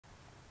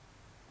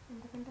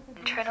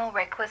internal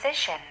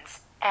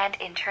requisitions, and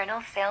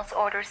internal sales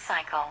order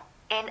cycle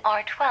in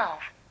R12.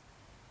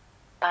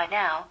 By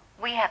now,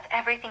 we have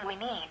everything we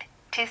need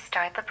to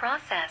start the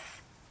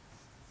process.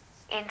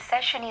 In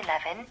session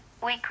 11,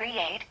 we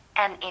create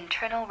an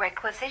internal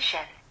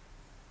requisition.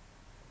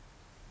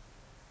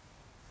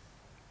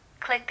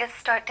 Click the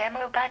Start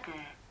Demo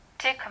button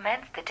to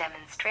commence the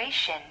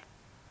demonstration.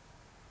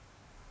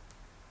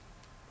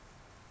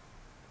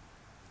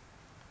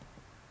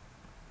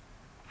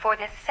 For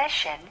this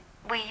session,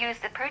 we use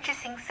the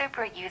Purchasing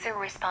Super User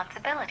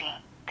Responsibility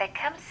that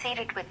comes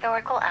seated with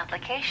Oracle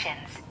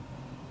applications.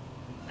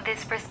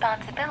 This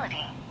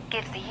responsibility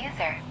gives the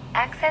user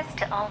access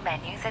to all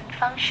menus and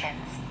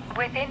functions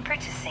within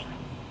purchasing.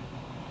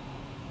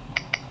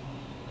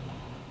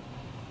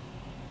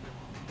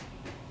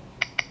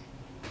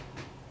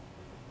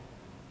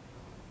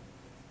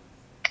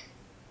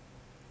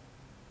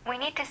 We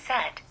need to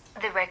set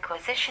the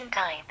requisition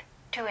type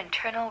to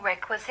internal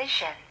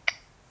requisition.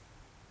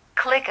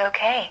 Click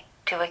OK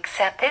to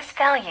accept this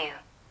value.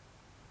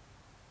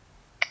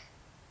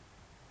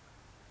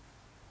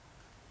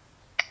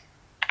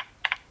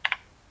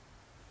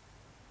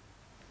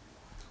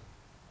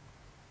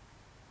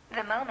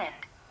 The moment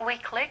we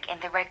click in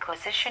the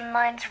requisition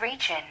lines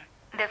region,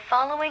 the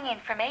following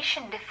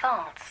information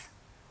defaults.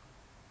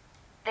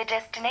 The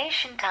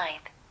destination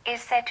type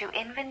is set to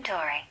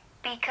inventory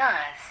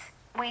because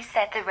we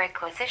set the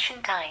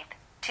requisition type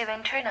to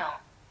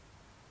internal.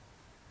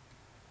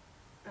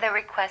 The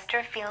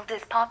requester field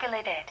is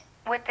populated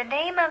with the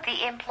name of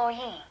the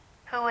employee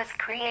who is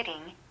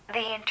creating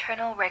the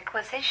internal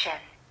requisition.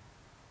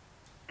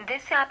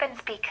 This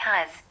happens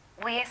because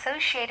we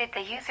associated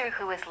the user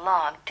who is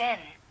logged in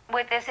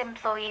with this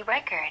employee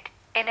record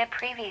in a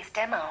previous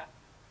demo.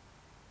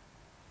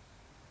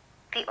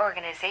 The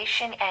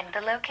organization and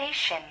the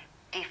location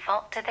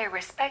default to their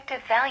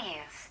respective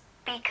values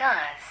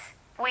because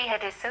we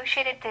had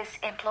associated this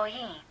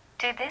employee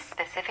to this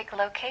specific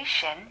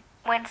location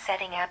when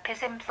setting up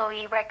his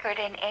employee record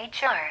in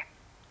HR.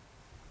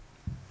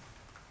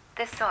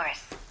 The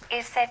source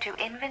is set to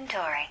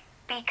inventory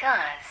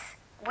because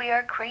we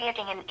are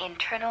creating an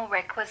internal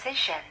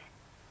requisition.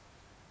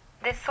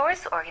 The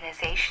source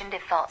organization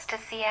defaults to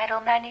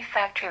Seattle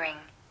Manufacturing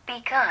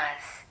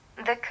because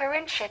the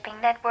current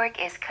shipping network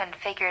is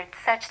configured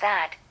such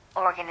that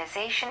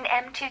Organization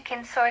M2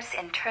 can source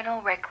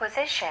internal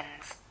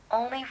requisitions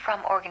only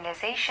from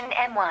Organization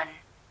M1.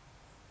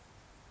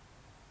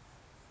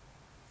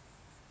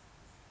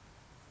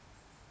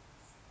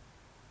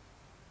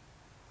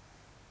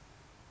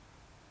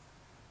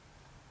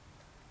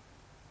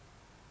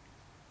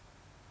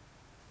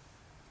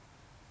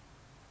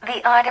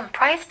 The item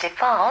price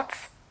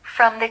defaults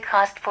from the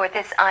cost for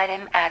this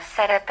item as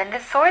set up in the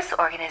source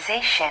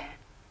organization.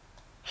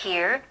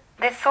 Here,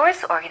 the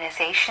source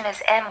organization is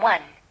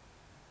M1.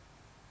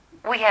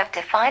 We have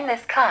defined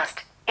this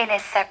cost in a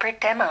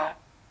separate demo.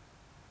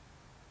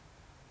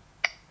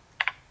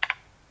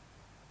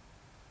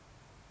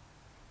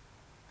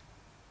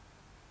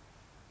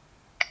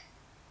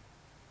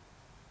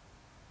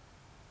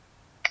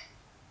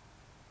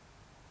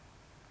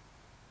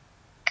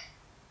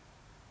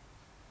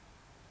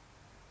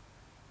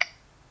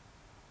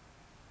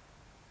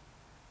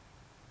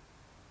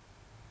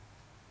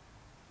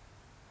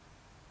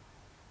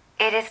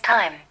 It is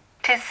time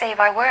to save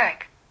our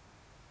work.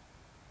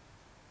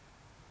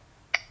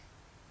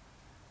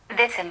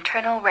 This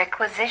internal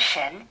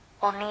requisition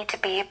will need to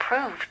be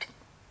approved.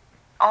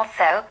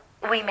 Also,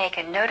 we make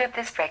a note of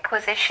this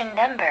requisition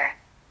number.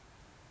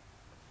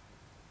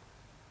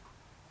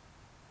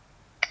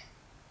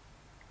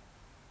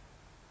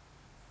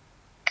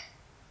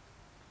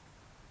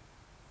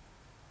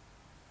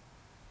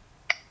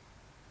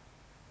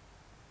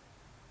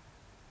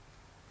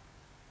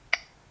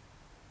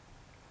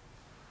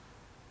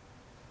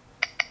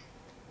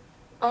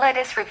 Let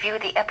us review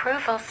the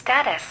approval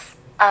status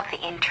of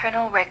the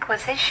internal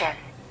requisition.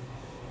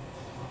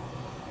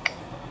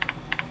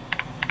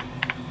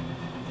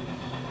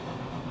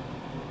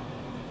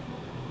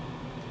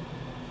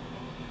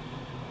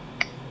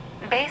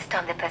 Based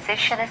on the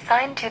position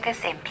assigned to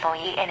this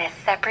employee in a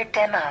separate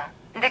demo,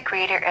 the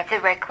creator of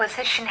the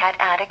requisition had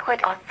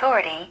adequate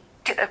authority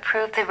to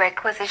approve the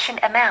requisition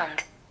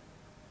amount.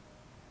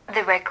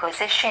 The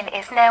requisition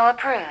is now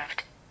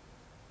approved.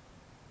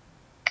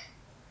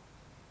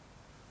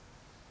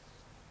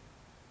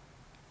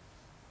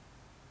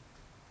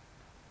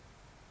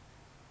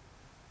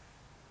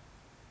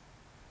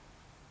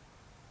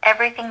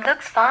 Everything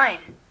looks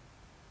fine.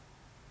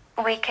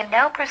 We can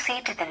now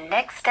proceed to the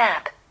next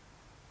step.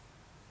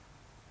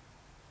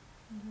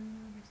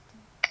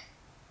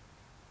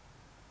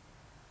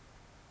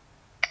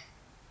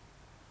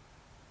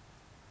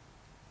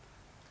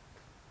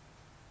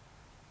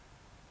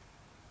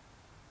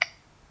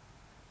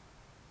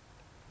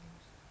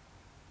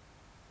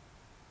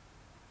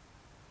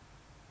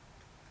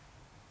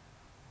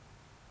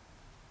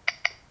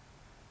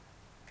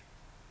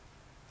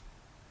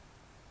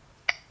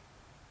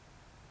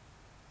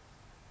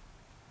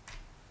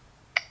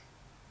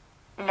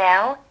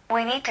 Now,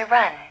 we need to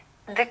run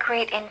the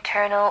Create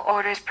Internal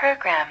Orders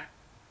program.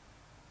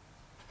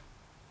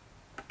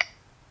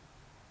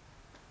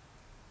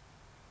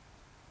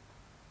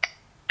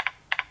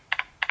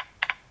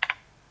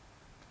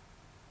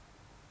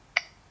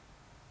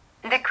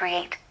 The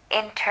Create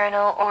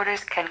Internal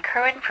Orders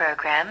concurrent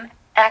program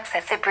acts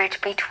as a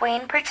bridge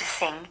between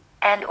purchasing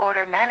and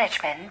order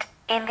management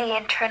in the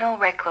internal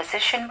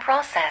requisition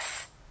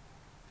process.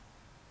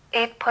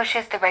 It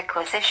pushes the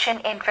requisition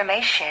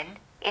information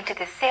into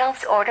the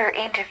sales order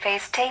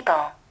interface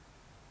table.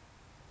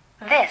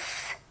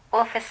 This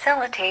will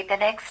facilitate the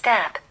next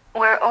step,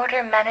 where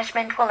order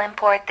management will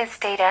import this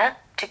data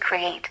to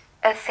create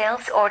a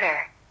sales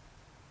order.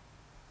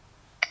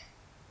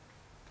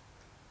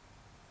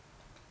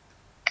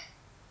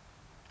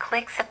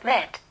 Click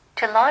Submit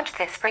to launch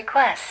this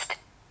request.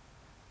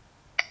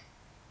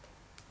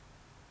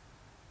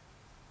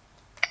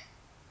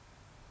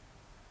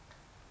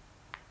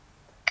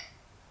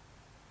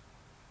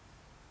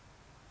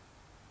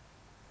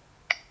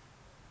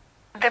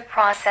 The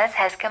process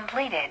has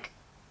completed.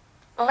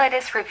 Let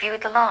us review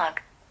the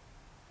log.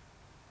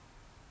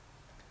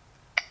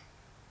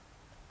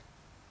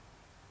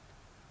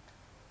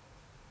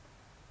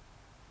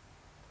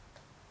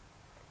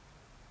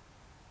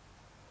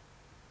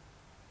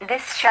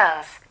 This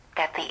shows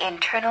that the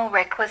internal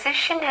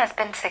requisition has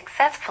been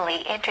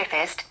successfully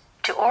interfaced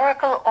to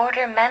Oracle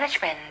Order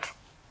Management.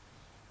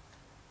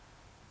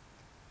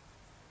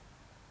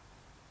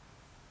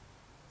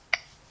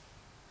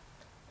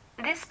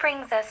 This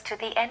brings us to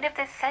the end of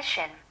this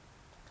session.